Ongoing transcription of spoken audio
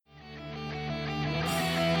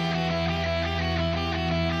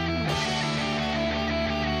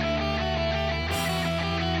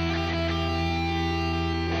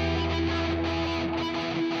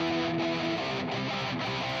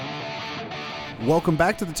Welcome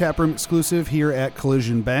back to the Taproom Exclusive here at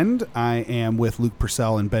Collision Bend. I am with Luke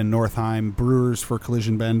Purcell and Ben Northheim, brewers for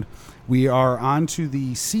Collision Bend. We are on to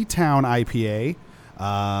the Seatown IPA.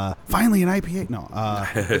 Finally an IPA. No,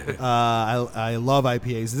 I love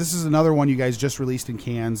IPAs. This is another one you guys just released in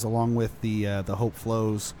cans, along with the Hope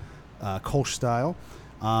Flows Kolsch style.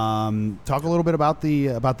 Talk a little bit about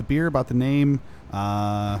the beer, about the name.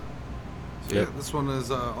 Yeah, this one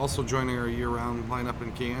is also joining our year-round lineup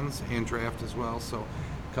in cans and draft as well. So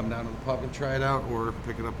come down to the pub and try it out, or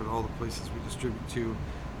pick it up at all the places we distribute to.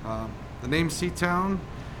 The name Seatown,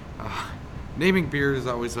 naming beer is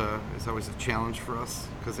always a challenge for us,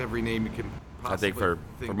 because every name you can possibly I think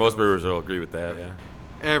for most brewers will agree with that. Yeah.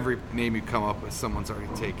 Every name you come up with, someone's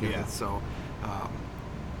already taken it. So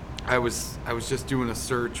I was just doing a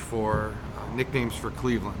search for nicknames for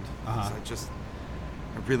Cleveland.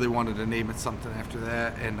 I really wanted to name it something after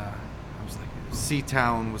that, and I was like,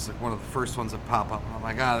 Seatown was like one of the first ones that pop up. And I'm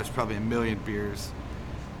like, there's probably a million beers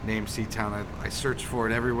named Seatown. I searched for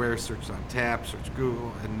it everywhere, searched on Tap, searched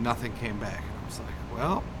Google, and nothing came back. And I was like,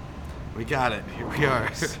 well, we got it. Here we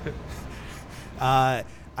are.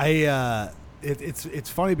 It's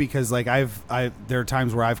funny because like there are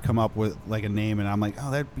times where I've come up with like a name and I'm like,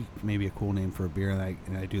 oh, that'd be maybe a cool name for a beer,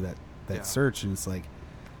 and I do that search, and it's like,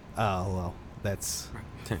 oh well, that's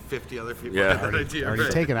 50 other people have that idea. Already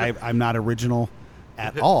taken. I'm not original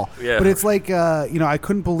at all. Yeah. But it's like, I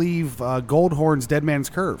couldn't believe Goldhorn's Dead Man's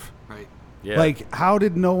Curve. Right. Yeah. Like, how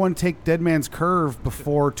did no one take Dead Man's Curve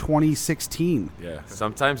before 2016? Yeah.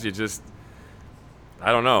 Sometimes you just,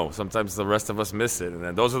 I don't know. Sometimes the rest of us miss it. And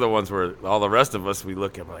then those are the ones where all the rest of us, we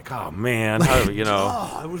look at, we're like, oh, man.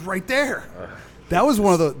 How, I was right there. That was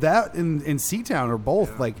one of that and Seatown are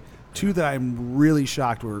both, like, two that I'm really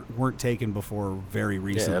shocked weren't taken before very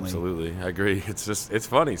recently. Yeah, absolutely. I agree. It's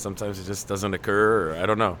funny. Sometimes it just doesn't occur, or I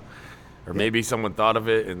don't know. Or maybe someone thought of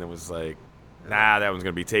it and it was like, nah, that one's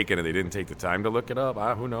going to be taken, and they didn't take the time to look it up.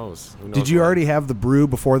 Who knows? Did you already have the brew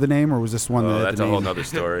before the name, or was this one that's a whole other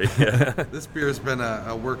story. This beer has been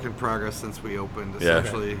a work in progress since we opened,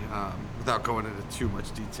 essentially, without going into too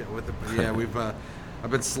much detail with it. But yeah,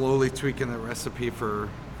 I've been slowly tweaking the recipe for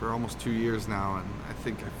almost 2 years now, and I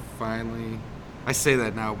think I say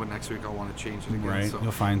that now, but next week I'll want to change it again. Right, so.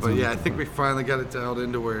 You'll find but something. yeah, I think we finally got it dialed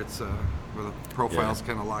into where it's where the profile's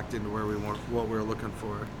kind of locked into where we want, what we're looking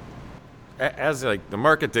for. As like the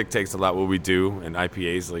market dictates a lot what we do, and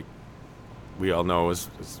IPAs, like we all know, is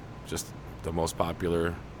just the most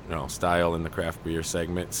popular style in the craft beer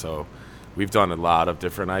segment. So we've done a lot of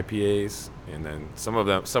different IPAs, and then some of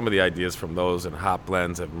the ideas from those and hop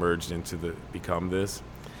blends have merged into become this.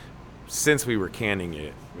 Since we were canning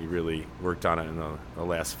it, we really worked on it in the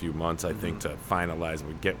last few months, I think, to finalize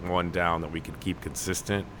and get one down that we could keep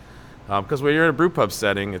consistent. Because when you're in a brew pub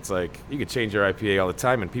setting, it's like you can change your IPA all the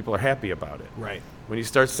time and people are happy about it. Right. When you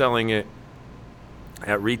start selling it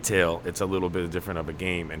at retail, it's a little bit different of a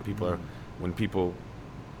game. And when people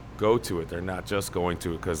go to it, they're not just going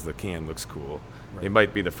to it because the can looks cool. Right. It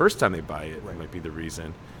might be the first time they buy it. Right. It might be the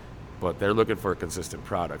reason. But they're looking for a consistent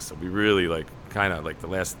product. So we really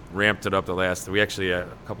ramped it up we actually a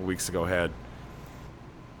couple weeks ago had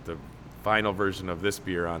the final version of this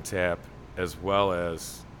beer on tap, as well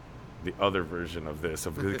as the other version of this.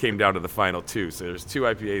 So it came down to the final two. So there's two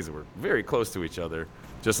IPAs that were very close to each other.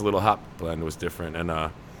 Just a little hop blend was different. And,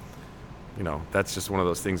 that's just one of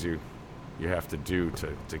those things you have to do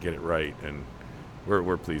to get it right. And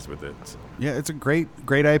we're pleased with it. So. Yeah, it's a great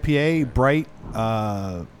IPA, bright,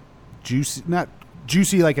 juicy, not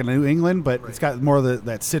juicy like in New England, but it's got more of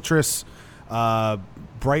that citrus,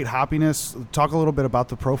 bright hoppiness. Talk a little bit about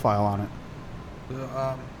the profile on it.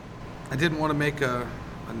 I didn't want to make a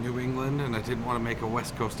New England, and I didn't want to make a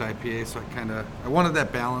West Coast IPA, so I wanted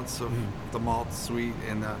that balance of the malt sweet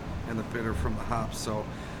and the bitter from the hops. So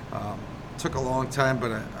took a long time,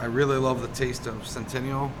 but I really love the taste of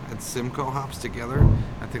Centennial and Simcoe hops together.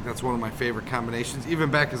 I think that's one of my favorite combinations. Even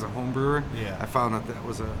back as a home brewer, I found that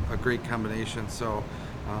was a great combination. So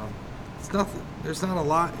there's not a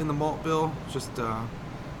lot in the malt bill, just a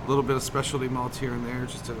little bit of specialty malts here and there,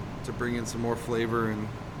 just to bring in some more flavor and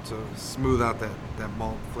to smooth out that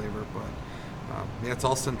malt flavor. But it's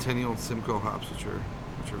all Centennial and Simcoe hops, which are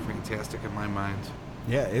fantastic in my mind.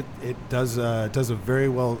 Yeah, it does a very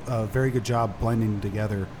good job blending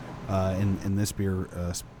together in this beer,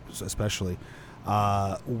 especially.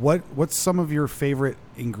 What's some of your favorite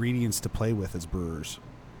ingredients to play with as brewers?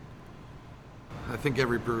 I think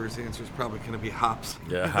every brewer's answer is probably going to be hops.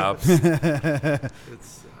 Yeah, hops.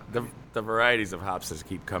 It's the varieties of hops that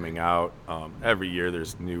keep coming out. Every year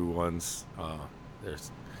there's new ones.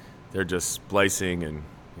 They're just splicing and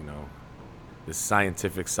the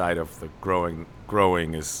scientific side of the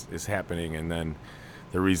growing is happening, and then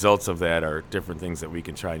the results of that are different things that we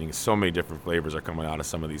can try. And so many different flavors are coming out of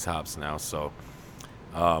some of these hops now. So,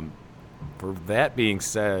 for that being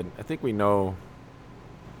said, I think we know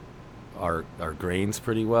our grains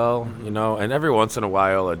pretty well, you know. And every once in a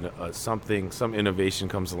while, some innovation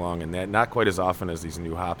comes along, and that not quite as often as these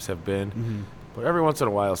new hops have been, but every once in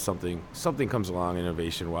a while, something comes along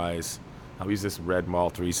innovation-wise. I used this red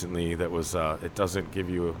malt recently that was it doesn't give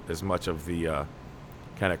you as much of the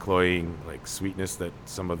kind of cloying like sweetness that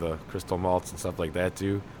some of the crystal malts and stuff like that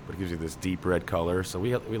do, but it gives you this deep red color. So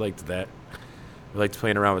we liked that. We liked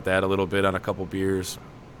playing around with that a little bit on a couple beers.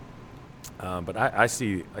 But I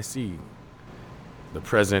see the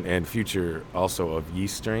present and future also of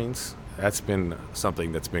yeast strains. That's been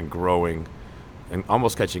something that's been growing and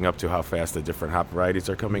almost catching up to how fast the different hop varieties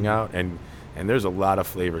are coming out. And there's a lot of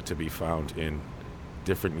flavor to be found in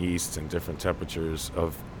different yeasts and different temperatures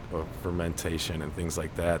of fermentation and things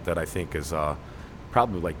like that I think is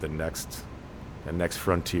probably like the next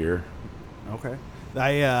frontier. Okay.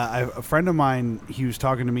 A friend of mine, he was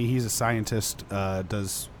talking to me, he's a scientist,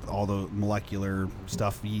 does all the molecular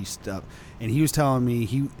stuff, yeast stuff, and he was telling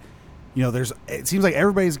me it seems like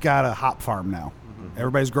everybody's got a hop farm now.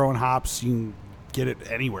 Everybody's growing hops, you can get it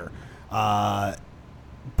anywhere.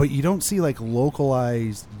 But you don't see like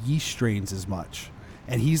localized yeast strains as much.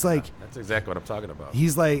 And he's like, that's exactly what I'm talking about.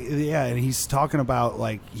 He's like, yeah, and he's talking about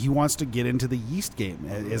like he wants to get into the yeast game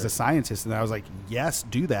as a scientist. And I was like, yes,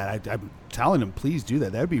 do that. I'm telling him, please do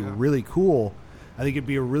that. That would be really cool. I think it'd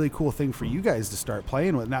be a really cool thing for you guys to start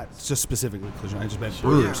playing with, not just specifically Collision. I just meant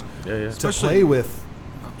brewers to play with.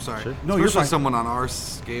 I'm sorry. Sure. No, especially you're fine. Someone on our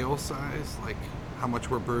scale size, like how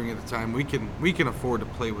much we're brewing at a time, we can afford to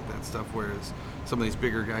play with that stuff. Whereas some of these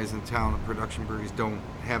bigger guys in town, the production breweries, don't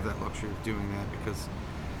have that luxury of doing that because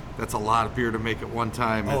that's a lot of beer to make at one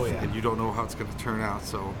time, and you don't know how it's going to turn out.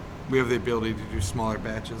 So we have the ability to do smaller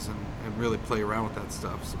batches and really play around with that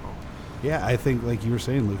stuff. So yeah, I think like you were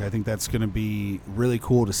saying, Luke, I think that's going to be really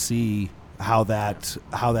cool to see how that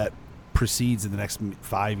proceeds in the next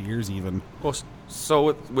 5 years even. Well,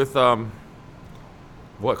 so with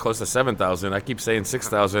close to 7,000. I keep saying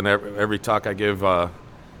 6,000 every talk I give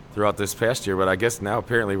throughout this past year, but I guess now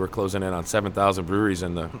apparently we're closing in on 7,000 breweries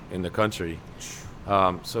in the country.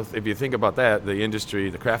 So if you think about that,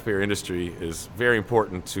 the craft beer industry is very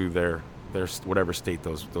important to their whatever state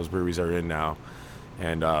those breweries are in now,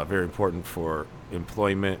 and very important for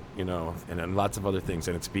employment, you know, and then lots of other things.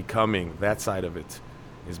 And it's becoming, that side of it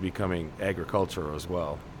is becoming agricultural as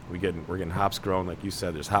well. We're getting hops grown, like you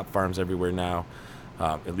said. There's hop farms everywhere now,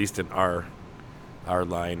 at least in our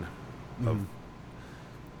line of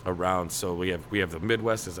around. So we have the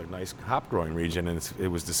Midwest as a nice hop growing region, and it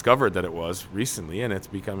was discovered that it was recently, and it's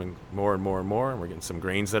becoming more and more and more. And we're getting some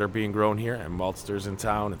grains that are being grown here, and maltsters in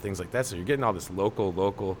town and things like that. So you're getting all this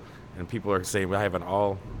local, and people are saying, well, I have an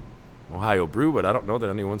all Ohio brew, but I don't know that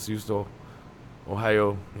anyone's used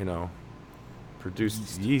Ohio, you know,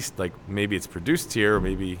 produced yeast. Like maybe it's produced here, or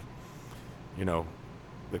maybe, you know,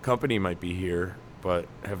 the company might be here, but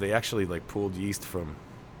have they actually like pulled yeast from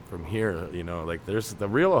here? You know, like there's the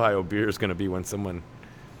real Ohio beer is going to be when someone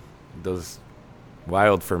does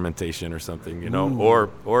wild fermentation or something, you know,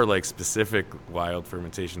 or like specific wild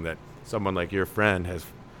fermentation that someone like your friend has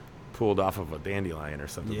pulled off of a dandelion or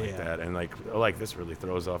something like that, and like this really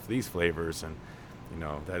throws off these flavors, and you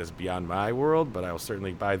know, that is beyond my world, but I'll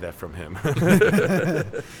certainly buy that from him.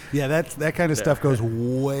 Yeah, that kind of stuff goes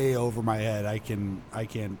way over my head. I can't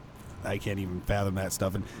even fathom that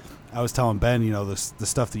stuff. And I was telling Ben, you know, the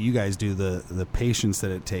stuff that you guys do, the patience that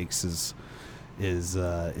it takes is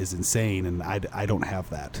insane, and I don't have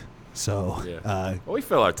that. So well, we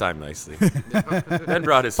fill our time nicely. Ben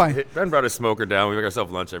brought his smoker down. We make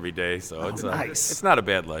ourselves lunch every day, so it's nice. It's not a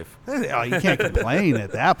bad life. Oh, you can't complain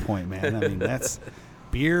at that point, man. I mean, that's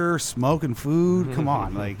beer, smoking food. Come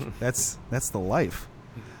on, like that's the life.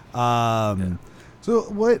 So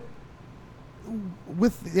what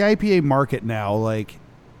with the IPA market now, like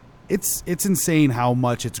it's insane how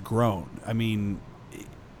much it's grown. I mean,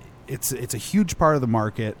 it's a huge part of the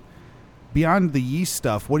market. Beyond the yeast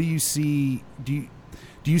stuff, what do you see? Do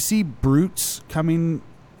you see brutes coming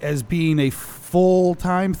as being a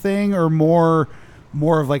full-time thing, or more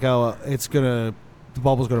of like the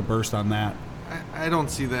bubble's gonna burst on that? I don't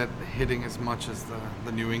see that hitting as much as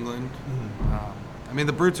the New England. I mean,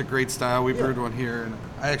 the brute's a great style. We brewed one here, and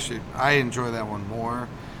I enjoy that one more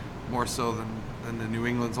so than the New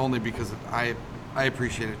England's, only because I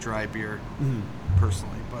appreciate a dry beer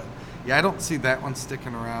personally. But yeah, I don't see that one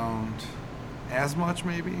sticking around as much,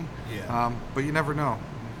 maybe. Yeah. But you never know.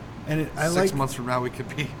 And I 6 months from now, we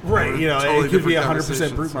could be right. You know, totally it could be different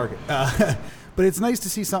 100% brute conversations. market. But it's nice to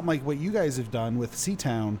see something like what you guys have done with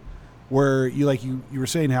Seatown, where you were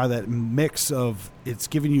saying how that mix of it's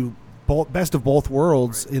giving you best of both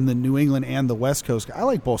worlds in the New England and the West Coast. I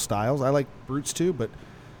like both styles. I like brutes too, but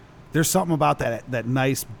there's something about that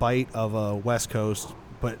nice bite of a West Coast,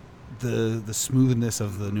 but the smoothness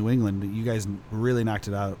of the New England. You guys really knocked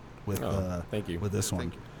it out with thank you. with this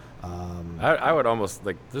one. Thank you. I would almost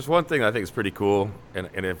like. There's one thing I think is pretty cool, and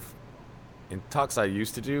if in talks I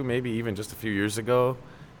used to do, maybe even just a few years ago,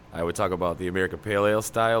 I would talk about the American Pale Ale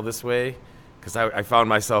style this way, because I found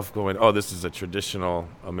myself going, oh, this is a traditional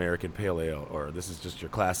American Pale Ale, or this is just your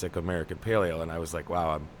classic American Pale Ale, and I was like,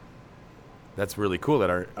 wow, that's really cool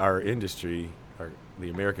that our industry, the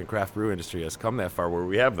American craft brew industry, has come that far where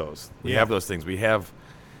we have those. We have those things.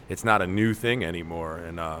 It's not a new thing anymore,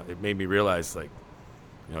 and it made me realize, like,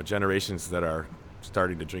 you know, generations that are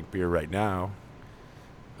starting to drink beer right now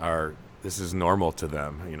this is normal to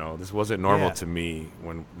them. You know, this wasn't normal to me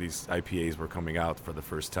when these IPAs were coming out for the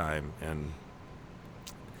first time, and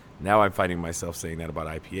now I'm finding myself saying that about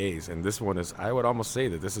IPAs. And this one is, I would almost say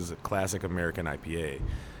that this is a classic American IPA,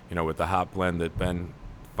 you know, with the hop blend that Ben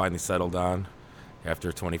finally settled on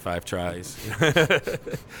after 25 tries.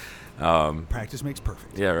 Practice makes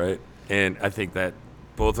perfect. Yeah, right. And I think that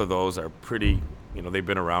both of those are pretty, you know, they've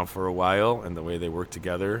been around for a while, and the way they work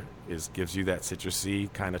together gives you that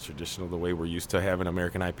citrusy, kind of traditional, the way we're used to having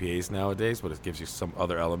American IPAs nowadays, but it gives you some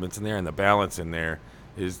other elements in there, and the balance in there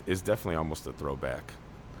is definitely almost a throwback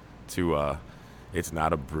to it's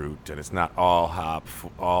not a brute, and it's not all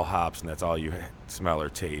hops, and that's all you smell or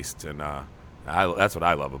taste, and that's what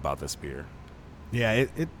I love about this beer. Yeah,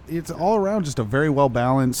 it's all around just a very well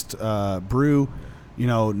balanced brew. You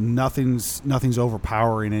know, nothing's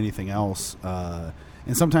overpowering anything else.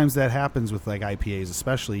 And sometimes that happens with like IPAs,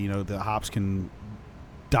 especially. You know, the hops can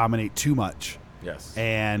dominate too much. Yes.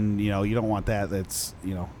 And you know, you don't want that. That's,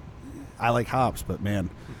 you know, I like hops, but man,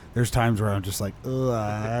 there's times where I'm just like,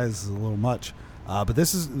 ugh, this is a little much. But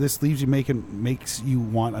this leaves you makes you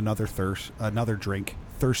want another drink.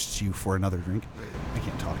 Thirsts you for another drink. I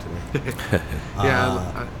can't talk today.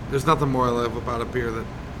 There's nothing more I love about a beer that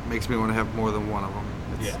makes me want to have more than one of them.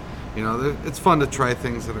 You know, it's fun to try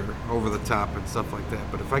things that are over the top and stuff like that.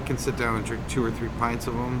 But if I can sit down and drink 2 or 3 pints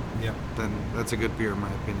of them, then that's a good beer in my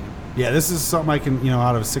opinion. Yeah, this is something I can, you know,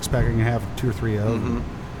 out of a 6-pack, I can have 2 or 3 of, and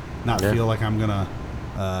not feel like I'm gonna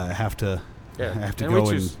have to go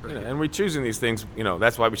and we're choosing these things. You know,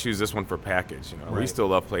 that's why we choose this one for package. You know, we still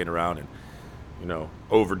love playing around and, you know,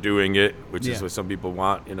 overdoing it, which is what some people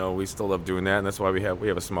want. You know, we still love doing that, and that's why we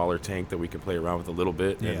have a smaller tank that we can play around with a little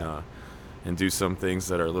bit and do some things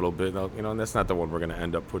that are a little bit, you know. And that's not the one we're going to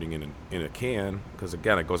end up putting in a can, because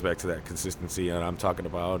again, it goes back to that consistency that I'm talking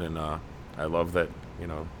about. And I love that, you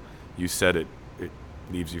know, you said it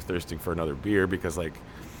leaves you thirsting for another beer, because like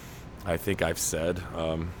I think I've said,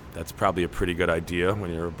 that's probably a pretty good idea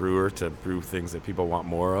when you're a brewer, to brew things that people want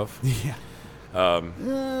more of. Yeah.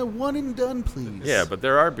 One and done, please. Yeah, but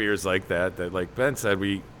there are beers like that like Ben said,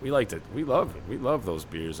 we liked it. We love it. We love those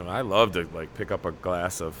beers. And I love to like pick up a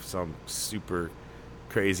glass of some super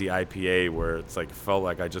crazy IPA where it's like felt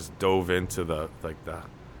like I just dove into the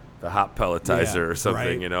hop pelletizer or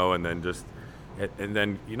something, you know, and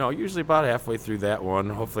then you know, usually about halfway through that one,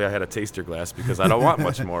 hopefully I had a taster glass, because I don't want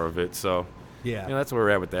much more of it. So you know, that's where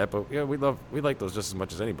we're at with that. But yeah, we like those just as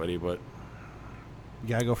much as anybody, but you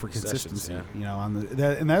gotta go for consistency, you know.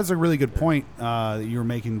 And that's a really good point that you were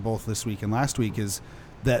making both this week and last week, is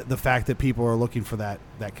that the fact that people are looking for that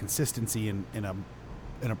consistency in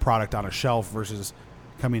a product on a shelf versus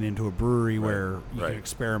coming into a brewery where you can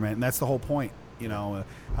experiment. And that's the whole point. You know,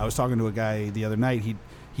 I was talking to a guy the other night.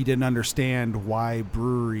 He didn't understand why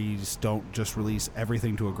breweries don't just release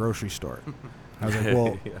everything to a grocery store. I was like,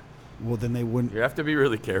 well, then they wouldn't. You have to be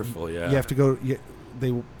really careful. Yeah, you have to go.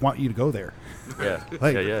 They want you to go there. Yeah,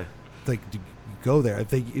 like you go there.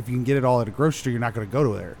 If you can get it all at a grocery store, you're not going to go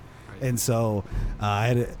to there. Right. And so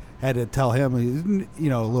I had to tell him, you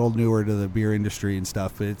know, a little newer to the beer industry and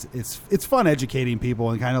stuff. But it's fun educating people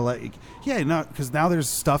and kind of like, because now there's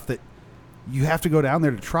stuff that you have to go down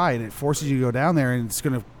there to try, and it forces you to go down there, and it's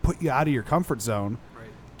going to put you out of your comfort zone,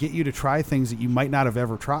 get you to try things that you might not have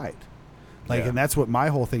ever tried. And that's what my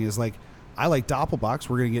whole thing is. Like, I like Doppelbocks.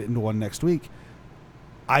 We're going to get into one next week.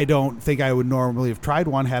 I don't think I would normally have tried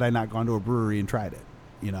one had I not gone to a brewery and tried it.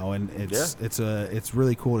 You know, and it's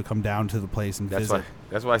really cool to come down to the place and visit.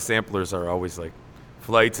 That's why samplers are always like,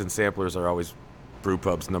 flights and samplers are always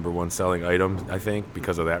Brewpub's #1 selling item, I think,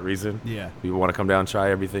 because of that reason. Yeah. People want to come down and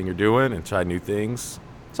try everything you're doing and try new things.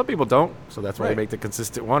 Some people don't, so that's why Right. we make the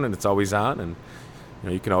consistent one, and it's always on. And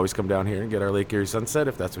you can always come down here and get our Lake Erie Sunset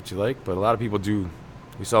if that's what you like. But a lot of people do.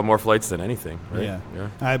 We sell more flights than anything, right? Yeah. Yeah.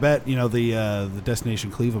 I bet the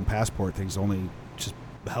Destination Cleveland passport thing's only just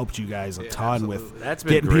helped you guys a ton with absolutely. That's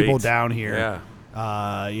been getting great. people down here. Yeah.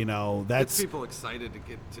 Gets That's people excited to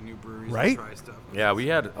get to new breweries Right? and try stuff. Yeah, we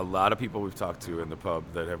had a lot of people we've talked to in the pub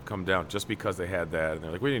that have come down just because they had that, and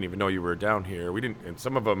they're like, "We didn't even know you were down here. We didn't." And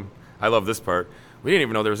some of them, I love this part. We didn't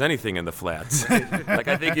even know there was anything in the flats. Like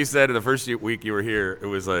I think you said in the first week you were here, it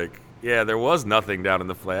was like, yeah, there was nothing down in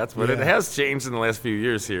the flats, but it Yeah. has changed in the last few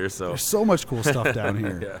years here. So there's so much cool stuff down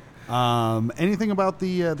here. Anything about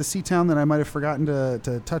the Seatown that I might have forgotten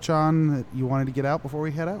to touch on that you wanted to get out before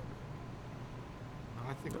we head out?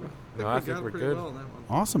 I think we we're pretty good. well on that one.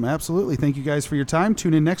 Awesome, absolutely. Thank you guys for your time.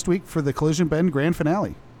 Tune in next week for the Collision Bend Grand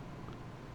Finale.